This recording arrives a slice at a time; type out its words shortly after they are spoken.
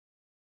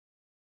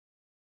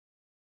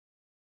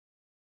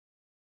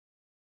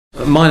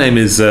My name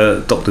is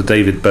Dr.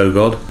 David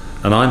Bogod,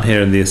 and I'm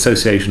here in the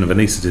Association of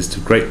Anaesthetists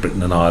of Great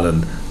Britain and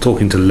Ireland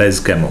talking to Les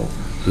Gemmell.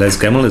 Les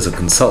Gemmell is a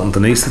consultant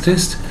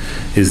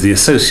anaesthetist, is the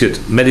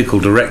Associate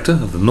Medical Director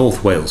of the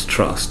North Wales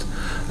Trust,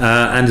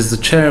 and is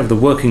the Chair of the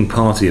Working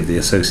Party of the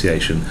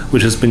Association,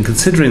 which has been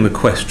considering the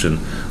question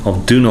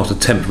of Do Not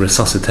Attempt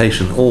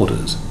Resuscitation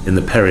orders in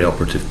the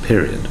perioperative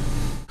period.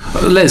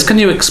 Les, can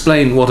you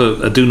explain what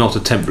a Do Not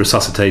Attempt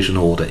Resuscitation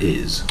order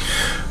is?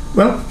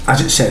 Well,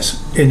 as it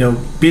says,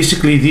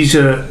 basically these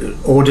are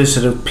orders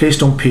that are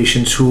placed on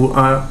patients who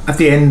are at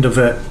the end of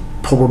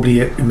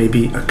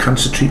maybe a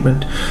cancer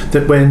treatment,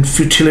 that when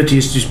futility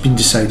has just been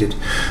decided.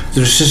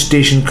 The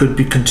resuscitation could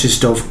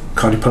consist of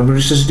cardiopulmonary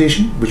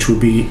resuscitation, which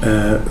would be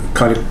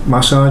cardiac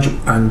massage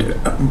and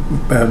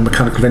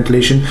mechanical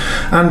ventilation,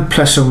 and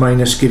plus or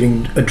minus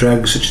giving a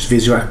drug such as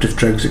vasoactive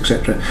drugs,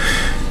 etc.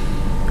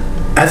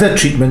 Other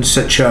treatments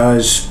such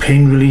as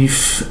pain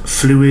relief,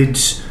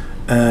 fluids,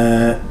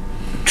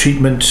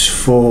 treatment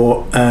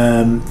for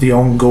the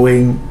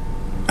ongoing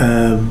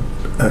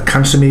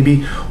cancer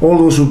maybe, all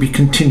those will be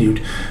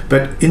continued.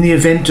 But in the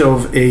event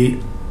of a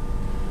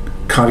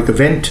cardiac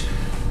event,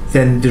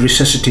 then the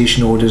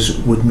resuscitation orders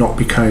would not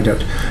be carried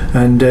out.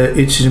 And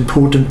it's an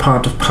important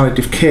part of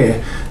palliative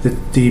care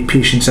that the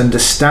patients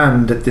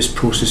understand that this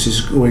process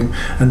is going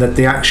and that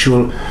the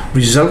actual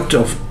result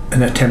of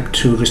an attempt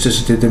to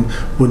resuscitate them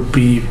would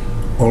be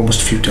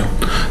almost futile.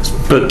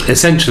 But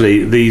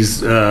essentially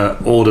these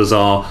orders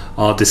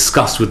are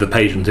discussed with the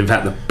patient. In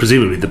fact,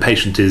 presumably the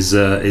patient is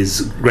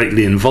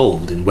greatly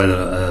involved in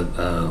whether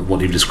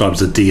what you've described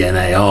as a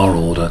DNAR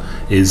order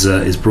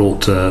is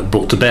brought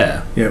to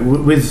bear. Yeah,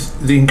 with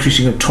the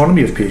increasing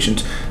autonomy of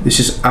patients, this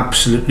is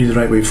absolutely the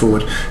right way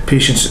forward.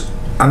 Patients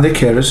and their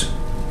carers,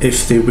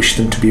 if they wish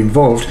them to be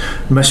involved,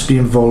 must be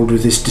involved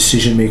with this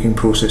decision-making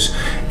process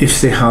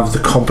if they have the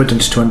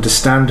competence to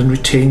understand and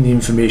retain the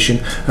information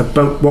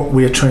about what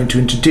we are trying to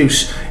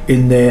introduce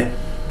in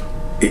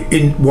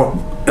what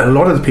a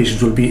lot of the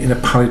patients will be in a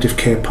palliative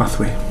care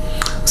pathway.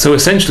 So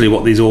essentially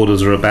what these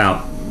orders are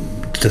about,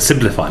 to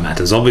simplify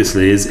matters,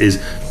 obviously,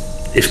 is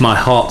if my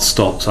heart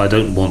stops, I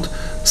don't want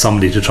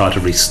somebody to try to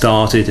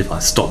restart it. If I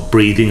stop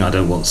breathing, I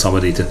don't want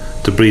somebody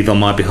to breathe on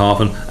my behalf.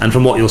 And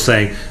from what you're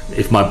saying,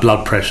 if my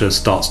blood pressure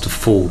starts to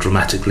fall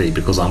dramatically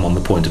because I'm on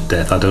the point of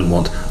death, I don't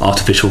want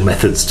artificial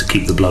methods to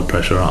keep the blood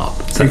pressure up.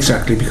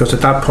 Exactly, because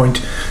at that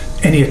point,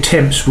 any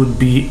attempts would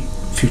be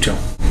futile.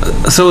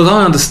 So as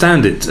I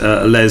understand it,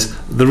 Les,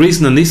 the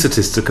reason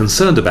anaesthetists are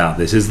concerned about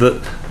this is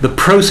that the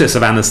process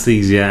of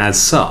anaesthesia as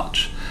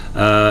such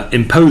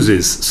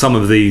imposes some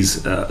of these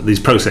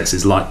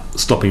processes, like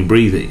stopping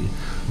breathing,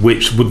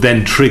 which would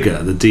then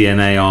trigger the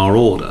DNAR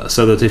order,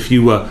 so that if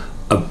you were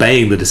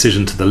obeying the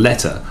decision to the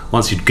letter,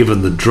 once you'd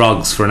given the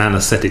drugs for an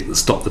anaesthetic that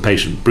stopped the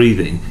patient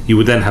breathing, you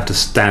would then have to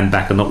stand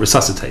back and not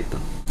resuscitate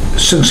them.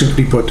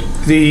 Succinctly put,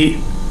 the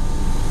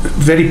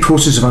very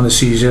process of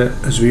anaesthesia,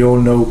 as we all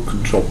know,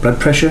 can drop blood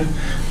pressure,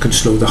 can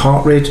slow the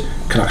heart rate,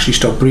 can actually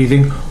stop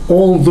breathing.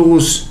 All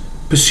those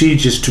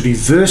procedures to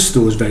reverse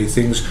those very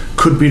things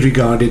could be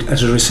regarded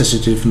as a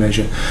resuscitative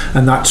measure,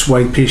 and that's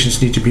why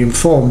patients need to be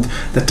informed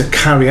that to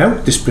carry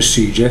out this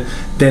procedure,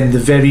 then the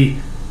very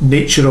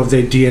nature of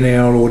their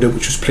DNAR order,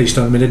 which was placed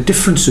on them in a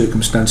different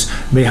circumstance,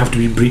 may have to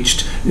be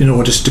breached in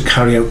order to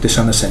carry out this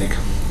anaesthetic.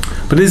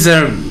 But is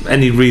there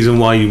any reason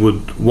why you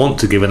would want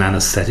to give an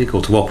anaesthetic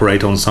or to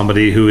operate on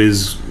somebody who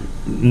is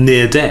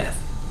near death?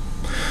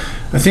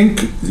 I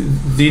think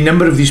the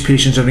number of these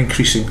patients are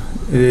increasing.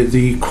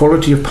 The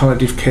quality of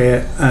palliative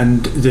care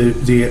and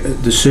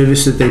the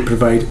service that they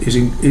provide is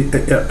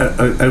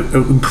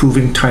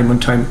improving time on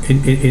time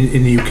in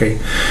the UK.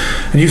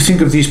 And you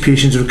think of these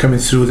patients who are coming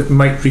through that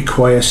might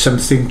require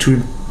something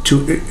to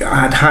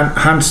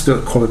enhance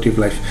the quality of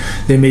life.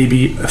 There may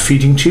be a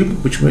feeding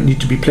tube which might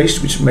need to be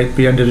placed, which might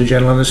be under the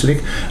general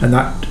anaesthetic, and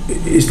that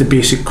is the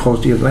basic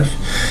quality of life.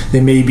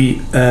 There may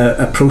be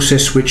a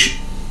process which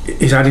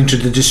is adding to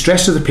the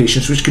distress of the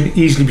patients, which can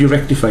easily be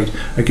rectified.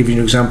 I'll give you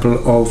an example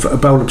of a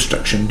bowel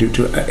obstruction due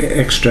to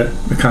extra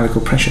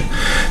mechanical pressure.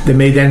 There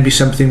may then be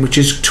something which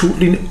is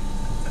totally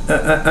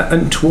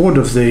untoward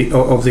of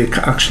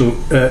the actual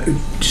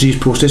disease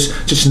process,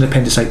 such as an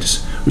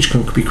appendicitis, which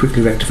can be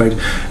quickly rectified.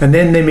 And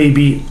then there may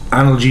be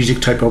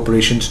analgesic type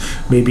operations,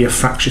 maybe a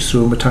fracture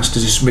through a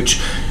metastasis, which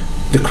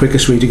the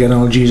quickest way to get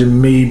analgesia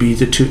may be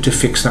to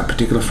fix that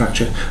particular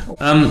fracture.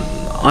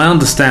 I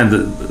understand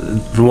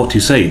that from what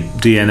you say,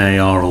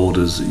 DNAR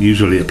orders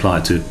usually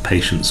apply to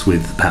patients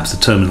with perhaps a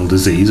terminal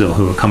disease or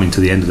who are coming to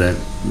the end of their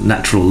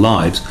natural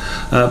lives,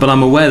 but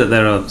I'm aware that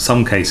there are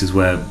some cases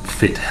where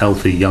fit,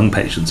 healthy young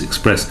patients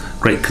express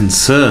great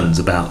concerns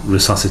about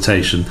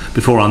resuscitation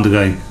before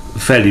undergoing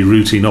fairly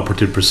routine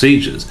operative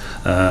procedures,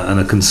 and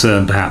a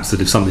concern perhaps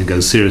that if something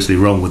goes seriously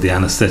wrong with the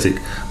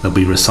anaesthetic, they'll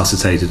be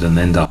resuscitated and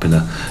end up in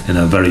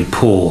a very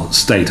poor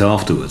state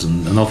afterwards,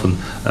 and often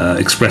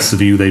express the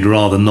view they'd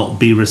rather not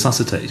be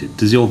resuscitated.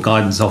 Does your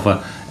guidance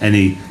offer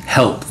any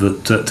help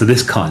to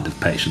this kind of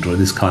patient or in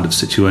this kind of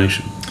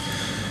situation?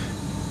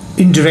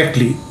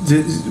 indirectly,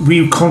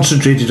 we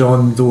concentrated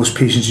on those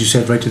patients you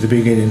said right at the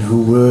beginning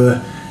who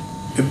were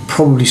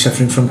probably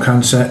suffering from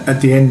cancer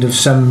at the end of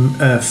some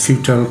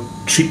futile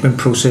treatment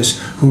process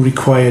who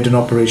required an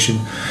operation.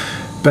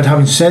 But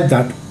having said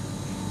that,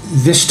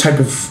 this type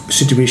of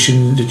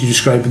situation that you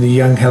describe in the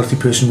young healthy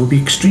person would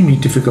be extremely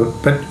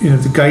difficult, but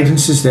the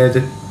guidance is there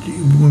that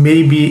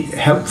may be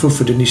helpful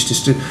for the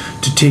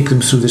anaesthetists to take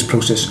them through this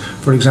process.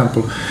 For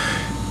example,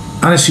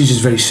 anaesthesia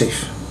is very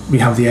safe. We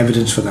have the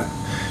evidence for that.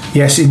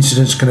 Yes,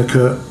 incidents can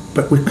occur,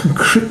 but we're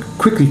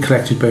quickly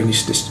corrected by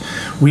anaesthetists.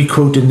 We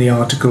quote in the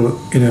article,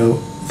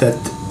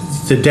 that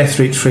the death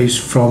rate phrase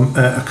from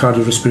a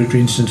cardiorespiratory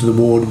incident to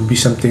the ward would be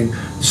something,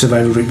 the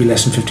survival rate would be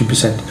less than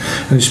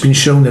 50%. And it's been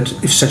shown that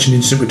if such an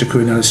incident were to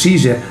occur in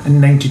anaesthesia, a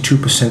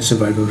 92%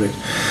 survival rate.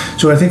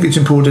 So I think it's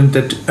important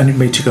that, and it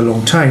may take a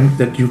long time,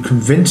 that you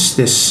convince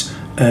this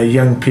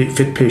young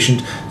fit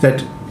patient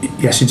that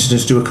yes,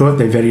 incidents do occur,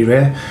 they're very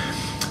rare.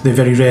 They're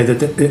very rare that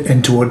the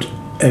untoward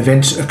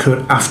events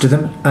occur after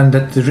them, and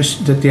that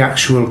the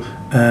actual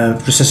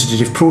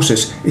resuscitative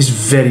process is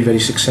very, very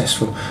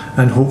successful.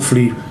 And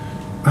hopefully,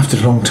 after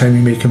a long time,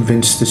 you may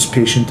convince this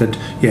patient that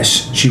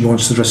yes, she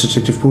wants the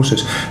resuscitative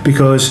process.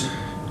 Because,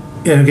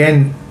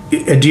 again,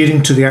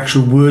 adhering to the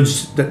actual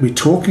words that we're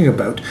talking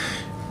about,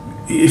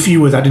 if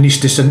you were that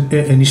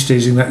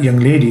anaesthetising that young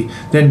lady,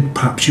 then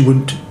perhaps you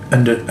wouldn't,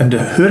 under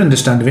her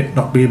understanding of it,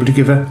 not be able to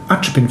give her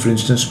atropine, for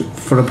instance,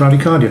 for a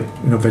bradycardia,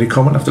 very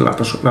common after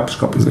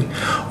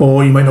laparoscopically.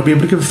 Or you might not be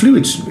able to give her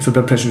fluids if her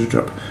blood pressure would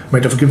drop. You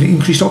might have to give her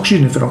increased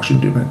oxygen if her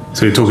oxygen did.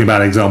 So you're talking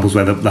about examples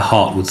where the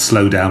heart would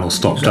slow down or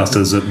stop just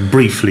as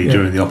briefly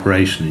during the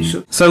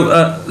operation.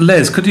 So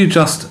Les, could you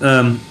just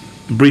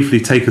briefly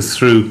take us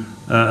through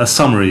a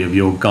summary of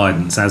your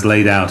guidance as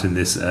laid out in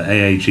this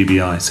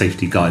AAGBI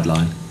Safety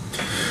Guideline?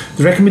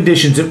 The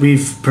recommendations that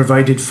we've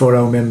provided for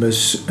our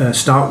members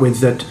start with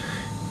that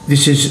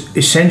this is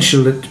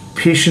essential that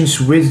patients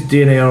with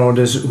DNAR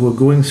orders who are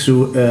going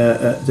through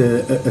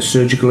a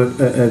surgical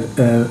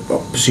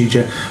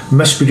procedure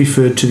must be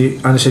referred to the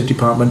anaesthetic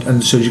department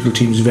and the surgical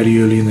teams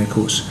very early in their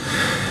course.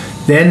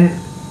 Then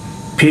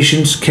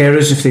patients,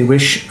 carers if they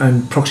wish,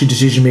 and proxy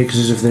decision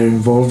makers if they're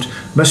involved,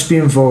 must be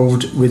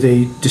involved with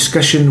a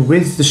discussion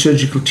with the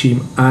surgical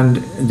team and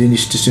the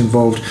anaesthetist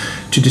involved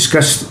to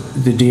discuss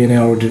the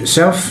DNAR order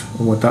itself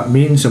and what that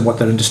means and what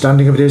their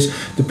understanding of it is,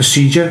 the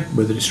procedure,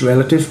 whether it's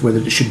relative, whether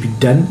it should be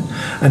done,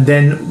 and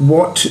then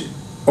what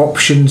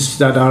options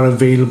that are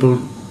available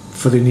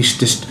for the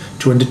anaesthetist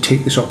to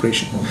undertake this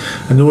operation.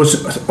 And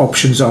those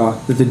options are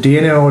that the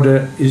DNAR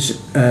order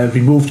is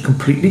removed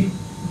completely,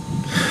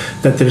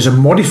 that there is a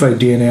modified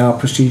DNAR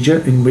procedure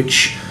in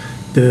which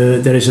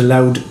there is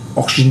allowed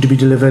oxygen to be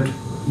delivered,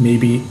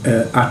 maybe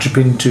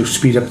atropine to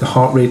speed up the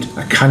heart rate,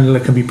 a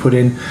cannula can be put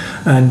in,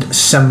 and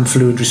some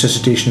fluid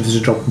resuscitation if there's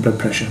a drop in blood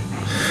pressure.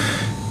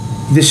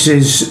 This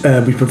is,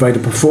 we provide a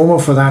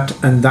proforma for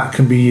that, and that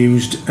can be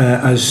used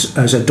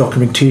as a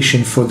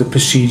documentation for the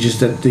procedures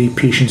that the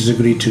patient has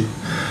agreed to.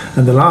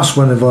 And the last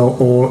one of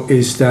all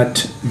is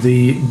that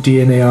the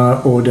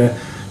DNAR order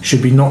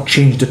should be not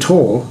changed at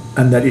all,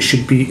 and that it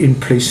should be in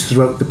place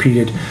throughout the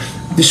period.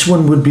 This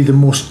one would be the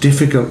most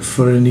difficult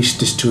for an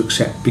anaesthetist to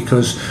accept,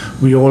 because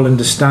we all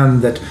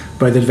understand that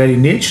by the very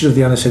nature of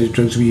the anaesthetic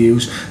drugs we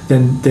use,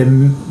 then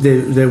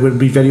there will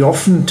be very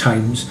often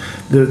times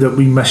that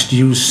we must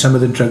use some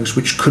of the drugs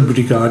which could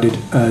be regarded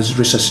as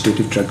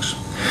resuscitative drugs.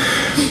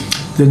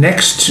 The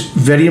next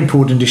very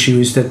important issue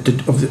is that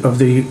of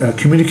the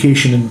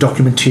communication and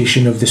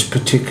documentation of this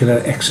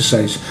particular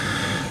exercise.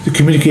 The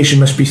communication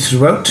must be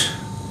throughout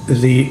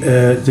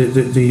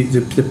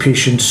the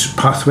patient's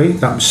pathway.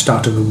 That must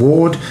start in the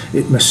ward,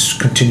 it must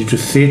continue to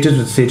theatre,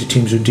 the theatre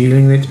teams are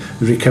dealing with it,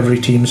 the recovery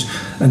teams,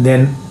 and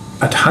then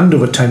at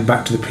handover time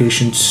back to the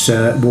patient's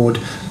ward,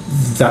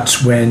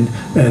 that's when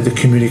the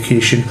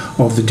communication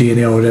of the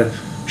DNAR order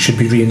should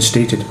be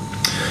reinstated.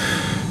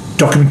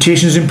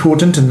 Documentation is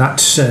important, and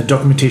that's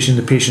documentation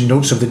in the patient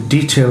notes of the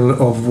detail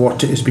of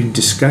what has been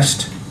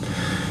discussed.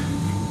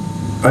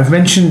 I've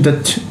mentioned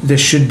that there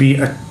should be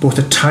both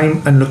a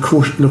time and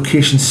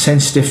location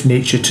sensitive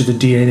nature to the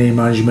DNA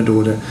management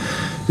order.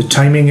 The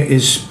timing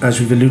is,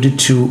 as we've alluded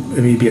to,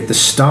 maybe at the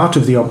start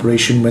of the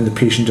operation when the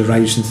patient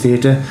arrives in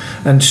theatre,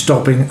 and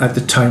stopping at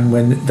the time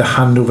when the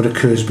handover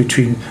occurs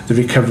between the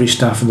recovery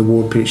staff and the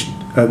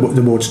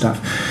ward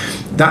staff.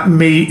 That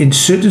may, in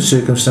certain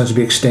circumstances,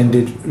 be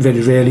extended.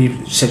 Very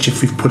rarely, such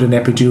if we've put an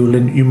epidural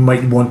in, you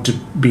might want to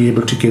be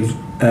able to give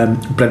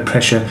blood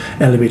pressure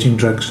elevating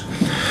drugs.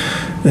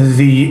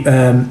 The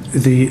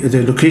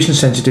location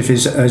sensitive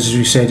is, as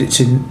we said, it's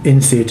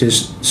in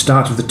theatres,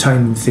 start of the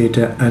time in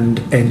theatre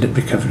and end at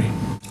recovery.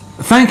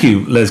 Thank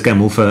you, Les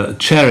Gemmell, for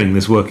chairing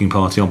this working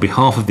party on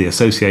behalf of the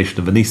Association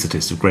of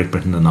Anaesthetists of Great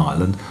Britain and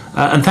Ireland,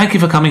 and thank you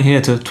for coming here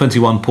to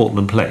 21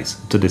 Portland Place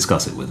to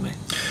discuss it with me.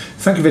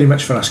 Thank you very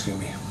much for asking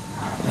me.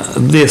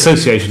 The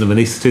Association of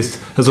Anaesthetists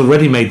has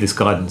already made this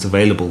guidance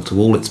available to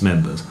all its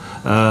members,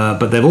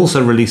 but they've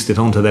also released it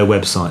onto their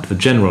website for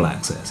general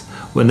access,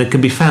 when they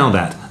can be found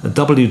at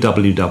www.aagbi.org.